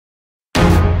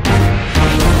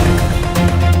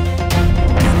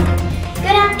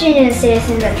afternoon,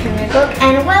 citizens of Cheongshim,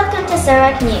 and welcome to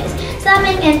Seorak News.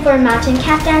 Summing in for Mountain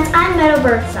Captains, I'm Meadow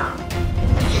Birdsong.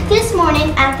 This morning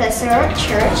at the Seorak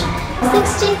Church,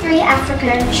 63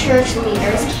 African church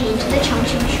leaders came to the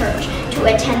Cheongshim Church to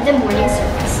attend the morning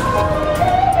service.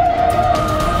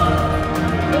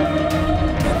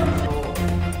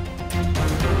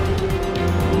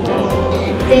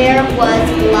 There was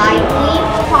lively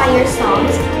choir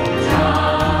songs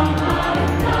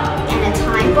and a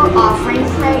time for offering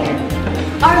prayer.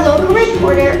 Our local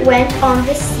reporter went on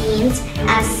the scenes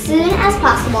as soon as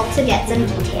possible to get some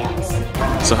details.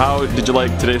 So how did you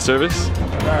like today's service?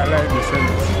 I like the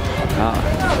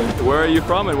service. Where are you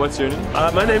from and what's your name?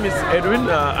 My name is Edwin.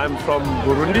 I'm from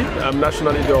Burundi. I'm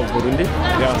national leader of Burundi.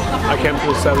 Yeah, I came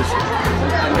to service.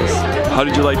 How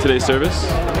did you like today's service?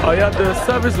 Yeah, the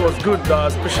service was good,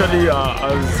 especially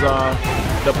as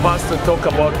the pastor talked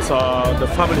about the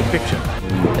family picture.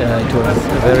 It was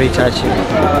very touching.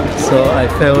 So I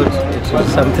felt it was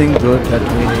something good that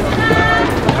we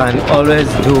can always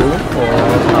do for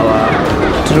our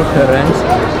true parents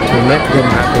to make them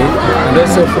happy, and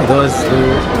also for those who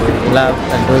love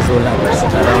and those who love us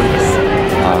around us.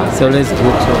 It's always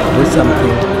good to do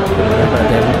something to remember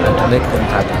them and to make them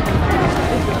happy.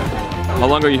 How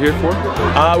long are you here for?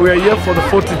 We are here for the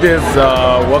 40 days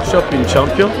workshop in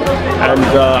Cheongshim, and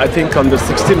I think on the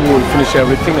 16th we will finish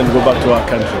everything and go back to our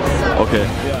countries. Okay.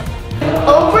 Yeah.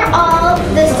 Overall,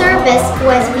 the service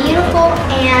was beautiful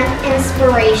and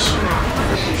inspirational.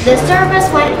 The service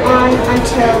went on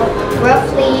until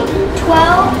roughly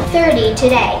 12:30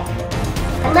 today.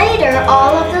 Later,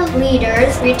 all of the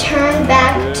leaders returned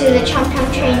back to the Cheongshim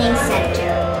Training Center.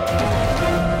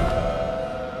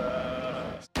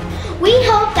 We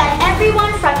hope that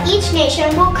everyone from each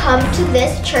nation will come to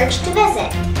this church to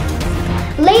visit.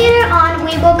 Later on,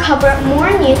 we will cover more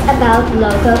news about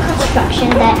local construction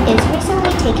that is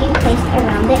recently taking place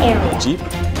around the area.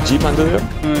 Jeep 만들어요?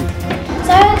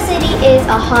 Seorak City is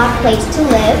a hot place to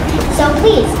live, so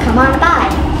please come on by.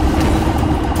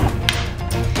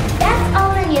 That's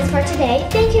all the news for today.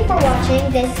 Thank you for watching.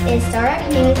 This is Seorak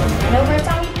News and Meadow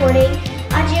Birdsong reporting.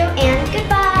 Adieu